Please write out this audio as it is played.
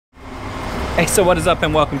Hey, so what is up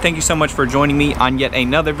and welcome. Thank you so much for joining me on yet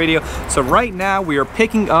another video. So right now we are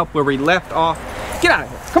picking up where we left off. Get out of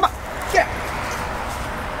here, come on, get out.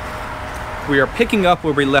 We are picking up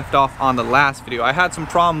where we left off on the last video. I had some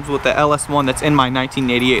problems with the LS1 that's in my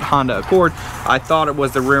 1988 Honda Accord. I thought it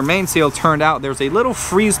was the rear main seal. Turned out there's a little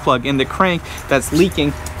freeze plug in the crank that's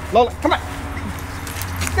leaking. Lola, come on,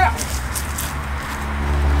 get out.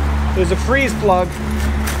 There's a freeze plug.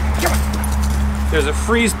 Come on. There's a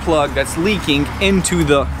freeze plug that's leaking into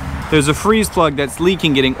the,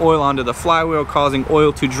 getting oil onto the flywheel, causing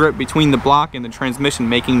oil to drip between the block and the transmission,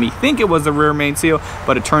 making me think it was the rear main seal,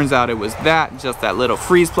 but it turns out it was just that little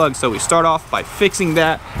freeze plug. So we start off by fixing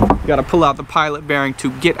that. We gotta pull out the pilot bearing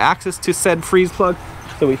to get access to said freeze plug.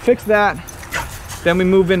 So we fix that. Then we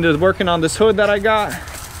move into working on this hood that I got.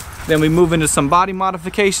 Then we move into some body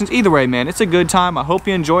modifications. Either way, man, it's a good time. I hope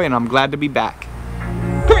you enjoy it, and I'm glad to be back.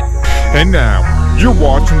 And now, you're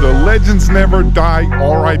watching the Legends Never Die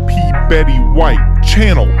R.I.P. Betty White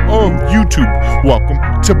channel of YouTube.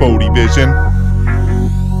 Welcome to Bodie Vision.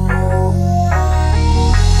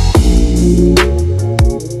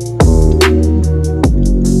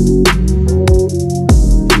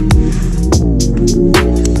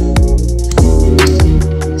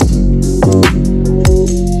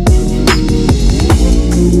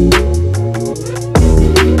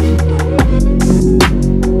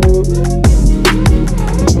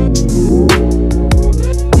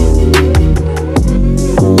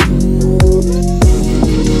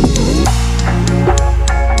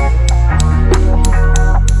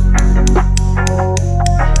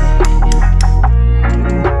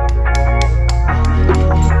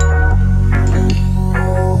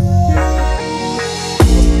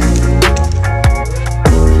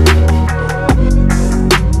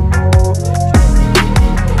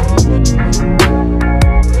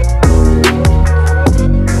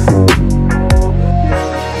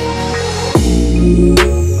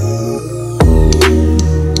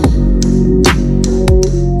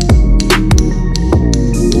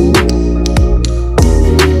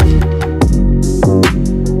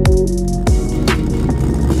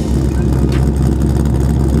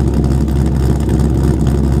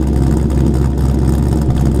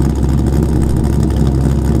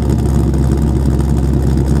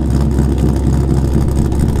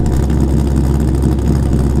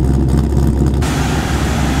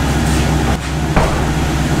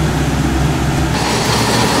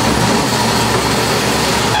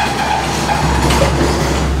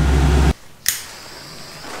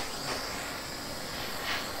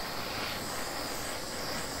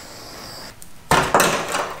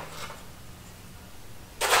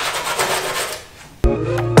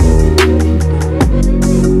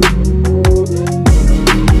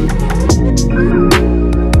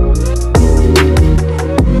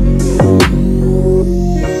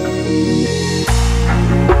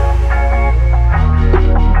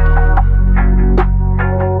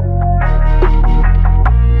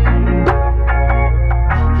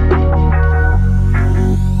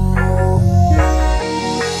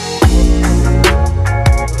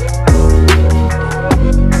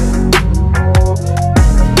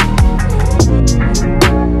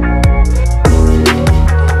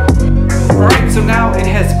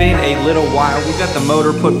 Been a little while. We got the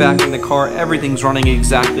motor put back in the car. Everything's running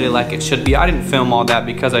exactly like it should be. I didn't film all that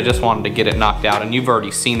because I just wanted to get it knocked out, and you've already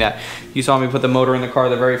seen that. You saw me put the motor in the car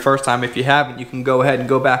the very first time. If you haven't, you can go ahead and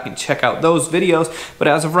go back and check out those videos. But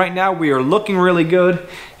as of right now, we are looking really good.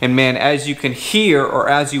 And man, as you can hear, or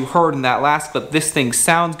as you heard in that last clip, this thing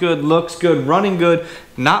sounds good, looks good, running good,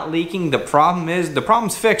 not leaking. The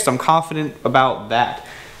problem's fixed. I'm confident about that.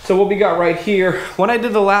 So what we got right here, when I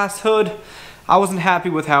did the last hood, I wasn't happy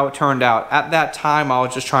with how it turned out. At that time, I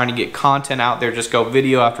was just trying to get content out there, just go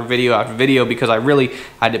video after video after video, because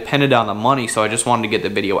I depended on the money, so I just wanted to get the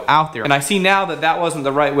video out there. And I see now that that wasn't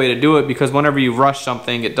the right way to do it, because whenever you rush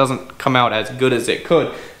something, it doesn't come out as good as it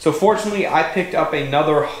could. So fortunately, I picked up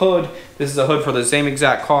another hood. This is a hood for the same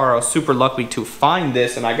exact car. I was super lucky to find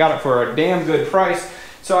this, and I got it for a damn good price.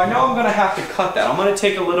 So I know I'm gonna have to cut that. I'm gonna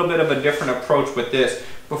take a little bit of a different approach with this.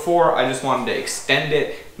 Before, I just wanted to extend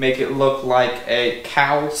it, make it look like a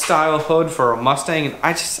cowl style hood for a Mustang, and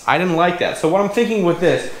I didn't like that. So what I'm thinking with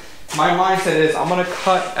this, my mindset is I'm gonna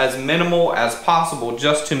cut as minimal as possible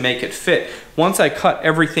just to make it fit. Once I cut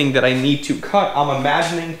everything that I need to cut, I'm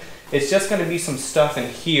imagining it's just gonna be some stuff in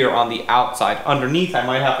here on the outside. Underneath, I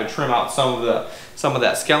might have to trim out some of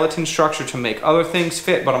that skeleton structure to make other things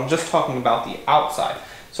fit, but I'm just talking about the outside.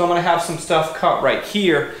 So I'm gonna have some stuff cut right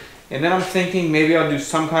here. And then I'm thinking maybe I'll do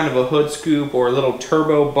some kind of a hood scoop or a little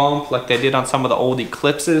turbo bump like they did on some of the old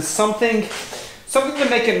Eclipses, something Something to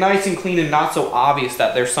make it nice and clean and not so obvious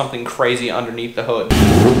that there's something crazy underneath the hood.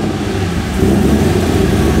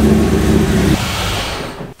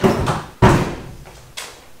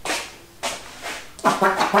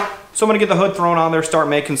 So I'm gonna get the hood thrown on there, start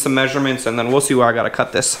making some measurements, and then we'll see where I gotta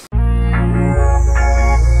cut this.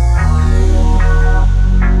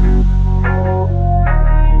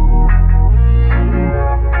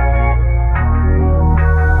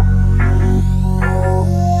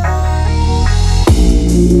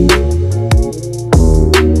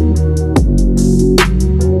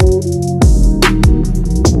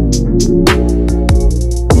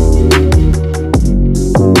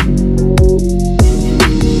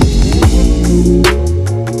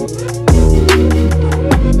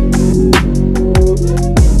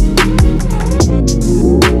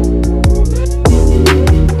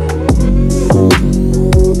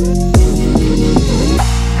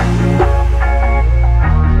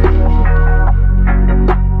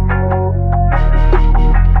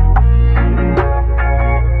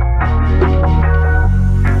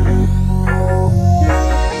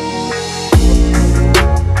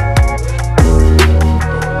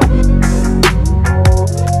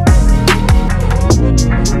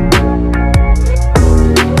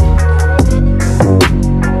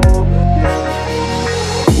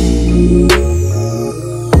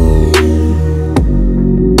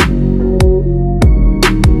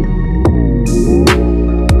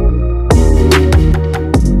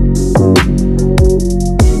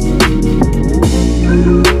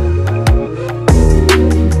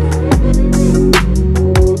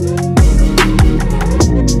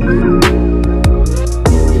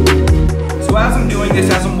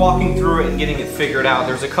 Walking through it and getting it figured out,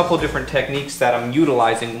 there's a couple different techniques that I'm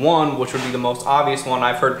utilizing. One, which would be the most obvious one,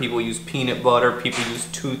 I've heard people use peanut butter, people use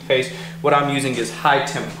toothpaste. What I'm using is high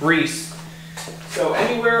temp grease. So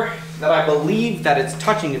anywhere that I believe that it's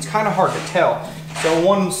touching, it's kind of hard to tell. So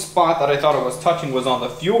one spot that I thought it was touching was on the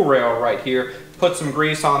fuel rail right here. Put some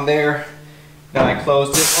grease on there, then I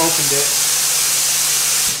closed it, opened it.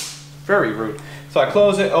 Very rude. So I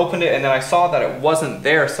closed it, opened it, and then I saw that it wasn't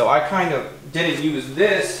there, so I kind of didn't use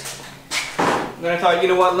this. And then I thought, you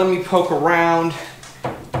know what, let me poke around.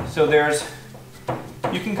 So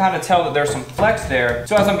you can kind of tell that there's some flex there.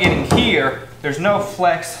 So as I'm getting here, there's no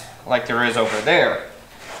flex like there is over there.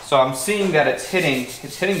 So I'm seeing that it's hitting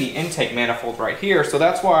the intake manifold right here. So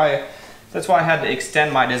that's why I had to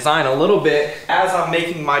extend my design a little bit. As I'm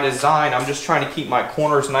making my design, I'm just trying to keep my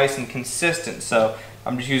corners nice and consistent. So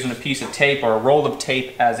I'm just using a piece of tape or a roll of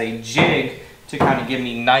tape as a jig to kind of give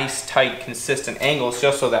me nice, tight, consistent angles,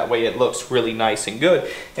 just so that way it looks really nice and good.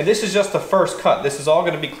 And this is just the first cut. This is all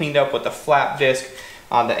going to be cleaned up with the flap disc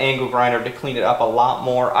on the angle grinder to clean it up a lot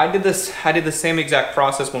more. I did the same exact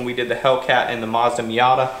process when we did the Hellcat and the Mazda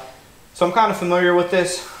Miata. So I'm kind of familiar with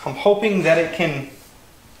this. I'm hoping that it can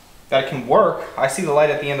work. I see the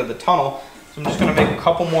light at the end of the tunnel. So I'm just going to make a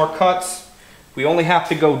couple more cuts. We only have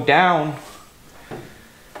to go down,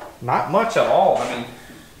 not much at all. I mean,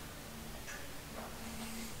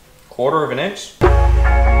 1/4 of an inch.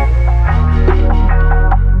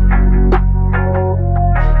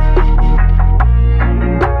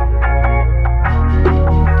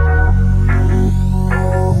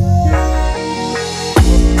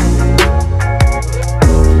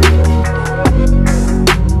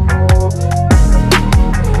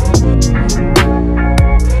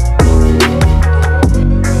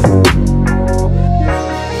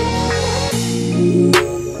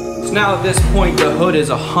 Now at this point the hood is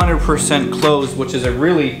 100% closed, which is a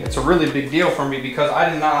really big deal for me because I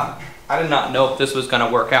did not know if this was going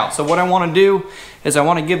to work out. So what I want to do is I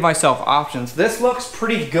want to give myself options. This looks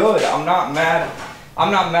pretty good. I'm not mad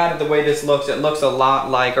at the way this looks. It looks a lot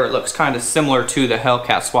like, or it looks kind of similar to the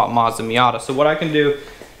Hellcat Swap Mazda Miata. So what I can do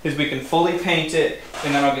is we can fully paint it,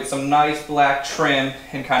 and then I'll get some nice black trim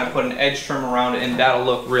and kind of put an edge trim around it, and that'll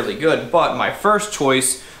look really good. But my first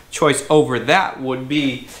choice over that would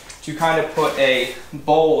be to kind of put a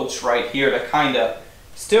bulge right here to kind of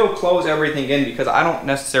still close everything in, because I don't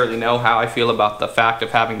necessarily know how I feel about the fact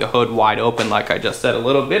of having the hood wide open like I just said a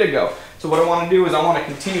little bit ago. So what I want to do is I want to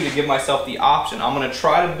continue to give myself the option. I'm going to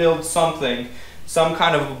try to build some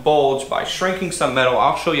kind of a bulge by shrinking some metal.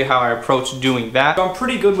 I'll show you how I approach doing that. So I'm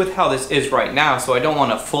pretty good with how this is right now, so I don't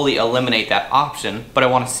want to fully eliminate that option, but I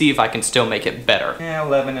want to see if I can still make it better.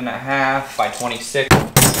 11.5 by 26.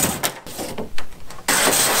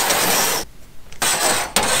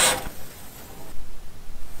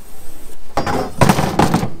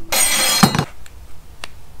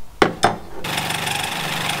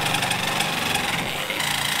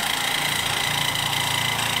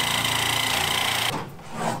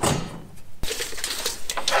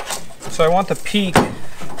 So I want the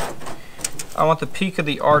peak of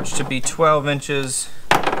the arch to be 12 inches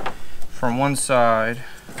from one side.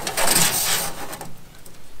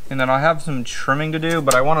 And then I have some trimming to do,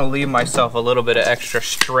 but I want to leave myself a little bit of extra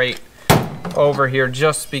straight over here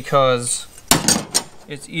just because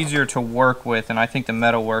it's easier to work with, and I think the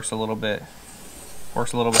metal works a little bit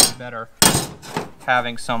better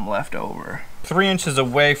having some left over. 3 inches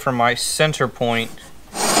away from my center point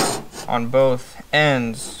on both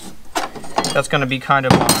ends, that's going to be kind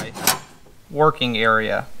of my working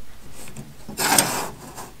area.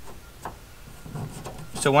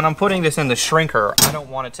 So when I'm putting this in the shrinker, I don't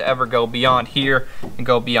want it to ever go beyond here and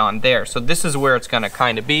go beyond there. So this is where it's gonna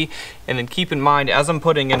kind of be. And then keep in mind, as I'm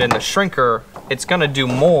putting it in the shrinker, it's gonna do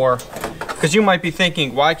more, because you might be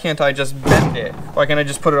thinking, why can't I just bend it? Why can't I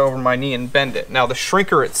just put it over my knee and bend it? Now the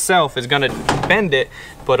shrinker itself is gonna bend it,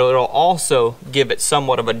 but it'll also give it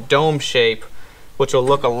somewhat of a dome shape, which will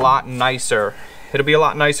look a lot nicer. It'll be a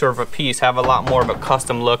lot nicer of a piece, have a lot more of a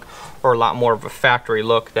custom look or a lot more of a factory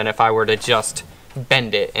look than if I were to just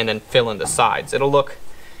bend it and then fill in the sides. It'll look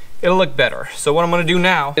better. So what I'm going to do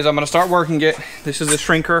now is I'm going to start working it. This is the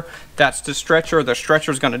shrinker, that's the stretcher. The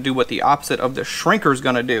stretcher is going to do what the opposite of the shrinker is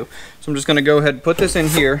going to do. So I'm just going to go ahead and put this in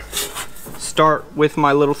here, start with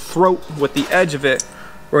my little throat with the edge of it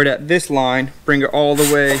right at this line, bring it all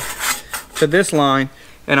the way to this line,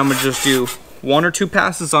 and I'm going to just do 1 or 2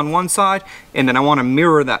 passes on one side, and then I want to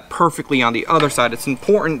mirror that perfectly on the other side. It's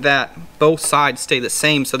important that both sides stay the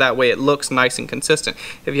same so that way it looks nice and consistent.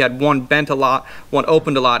 If you had one bent a lot, one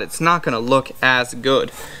opened a lot, it's not going to look as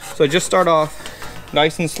good. So just start off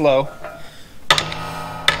nice and slow.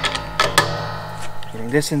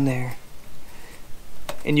 Getting this in there.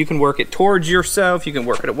 And you can work it towards yourself, you can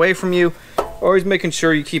work it away from you. Always making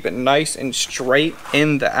sure you keep it nice and straight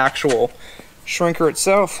in the actual shrinker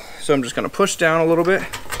itself. So I'm just going to push down a little bit,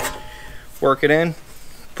 work it in,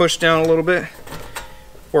 push down a little bit,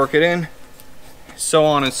 work it in, so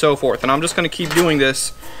on and so forth. And I'm just going to keep doing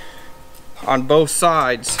this on both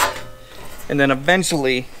sides, and then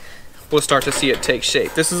eventually we'll start to see it take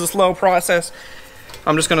shape. This is a slow process.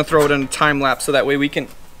 I'm just going to throw it in a time lapse so that way we can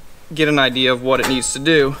get an idea of what it needs to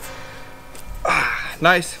do.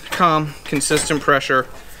 Nice, calm, consistent pressure,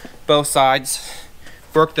 both sides,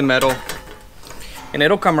 work the metal, and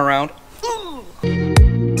it'll come around.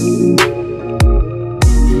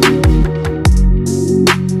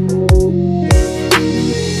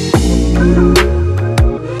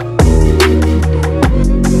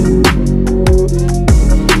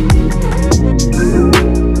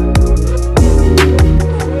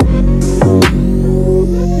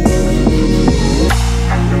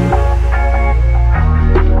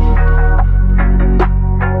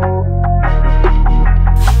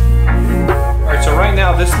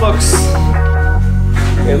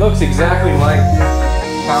 It looks exactly like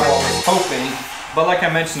how I was hoping, but like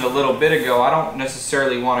I mentioned a little bit ago, I don't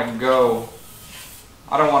necessarily want to go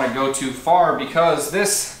too far, because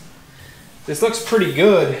this looks pretty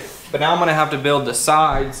good, but now I'm going to have to build the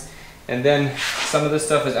sides, and then some of this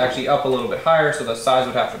stuff is actually up a little bit higher, so the sides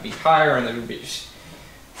would have to be higher, and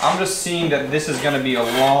I'm just seeing that this is going to be a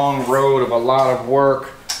long road of a lot of work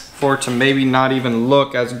for it to maybe not even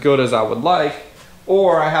look as good as I would like.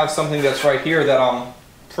 Or I have something that's right here that I'm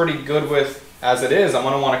pretty good with as it is. I'm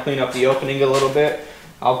going to want to clean up the opening a little bit.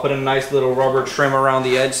 I'll put a nice little rubber trim around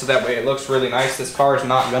the edge so that way it looks really nice. This car is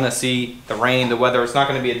not going to see the rain, the weather. It's not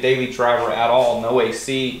going to be a daily driver at all. No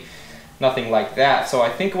AC, nothing like that. So I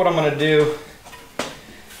think what I'm going to do,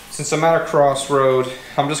 since I'm at a crossroad,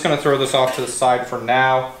 I'm just going to throw this off to the side for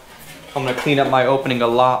now. I'm going to clean up my opening a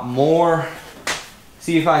lot more.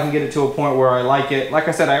 See if I can get it to a point where I like it. Like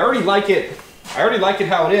I said, I already like it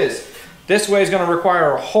how it is. This way is going to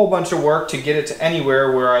require a whole bunch of work to get it to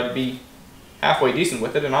anywhere where I'd be halfway decent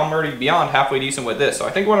with it, and I'm already beyond halfway decent with this. So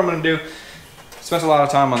I think what I'm going to do, spent a lot of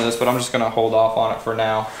time on this, but I'm just going to hold off on it for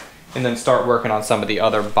now and then start working on some of the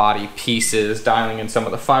other body pieces, dialing in some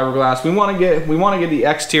of the fiberglass. We want to get the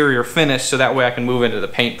exterior finished so that way I can move into the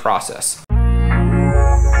paint process.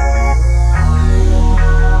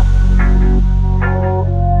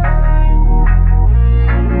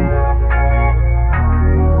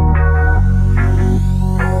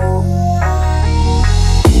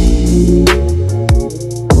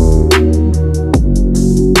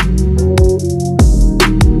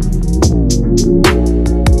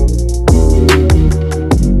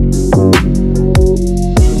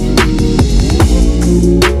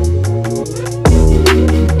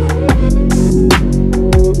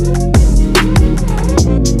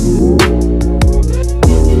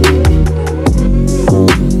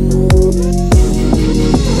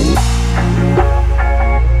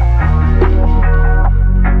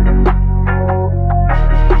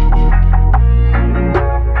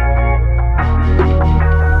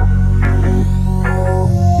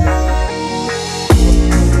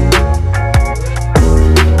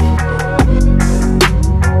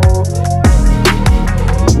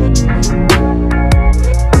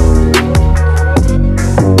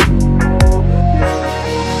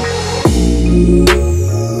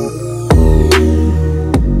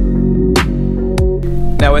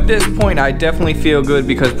 Now at this point, I definitely feel good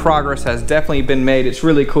because progress has definitely been made. It's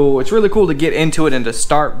really cool. It's really cool to get into it and to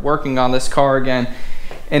start working on this car again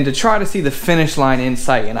and to try to see the finish line in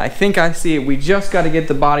sight. And I think I see it. We just got to get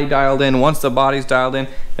the body dialed in. Once the body's dialed in,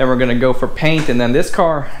 then we're gonna go for paint, and then this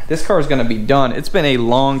car is gonna be done. It's been a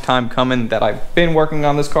long time coming that I've been working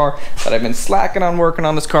on this car, that I've been slacking on working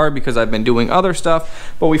on this car because I've been doing other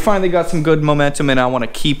stuff, but we finally got some good momentum and I wanna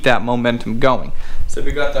keep that momentum going. So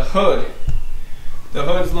we got the hood. The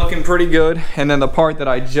hood's looking pretty good, and then the part that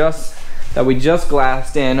we just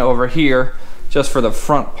glassed in over here, just for the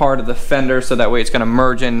front part of the fender, so that way it's gonna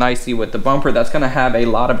merge in nicely with the bumper. That's gonna have a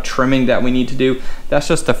lot of trimming that we need to do. That's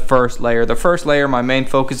just the first layer. The first layer, my main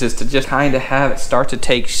focus is to just kind of have it start to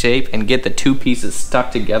take shape and get the two pieces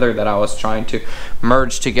stuck together that I was trying to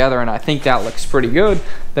merge together, and I think that looks pretty good.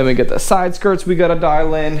 Then we get the side skirts we gotta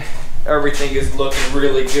dial in. Everything is looking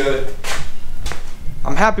really good.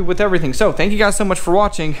 I'm happy with everything. So thank you guys so much for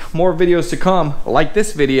watching. More videos to come. Like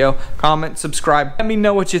this video, comment, subscribe. Let me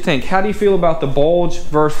know what you think. How do you feel about the bulge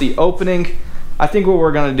versus the opening? I think what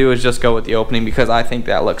we're gonna do is just go with the opening because I think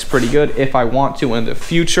that looks pretty good. If I want to in the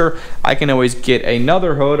future, I can always get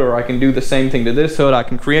another hood, or I can do the same thing to this hood. I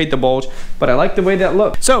can create the bulge, but I like the way that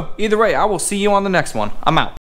looks. So either way, I will see you on the next one. I'm out.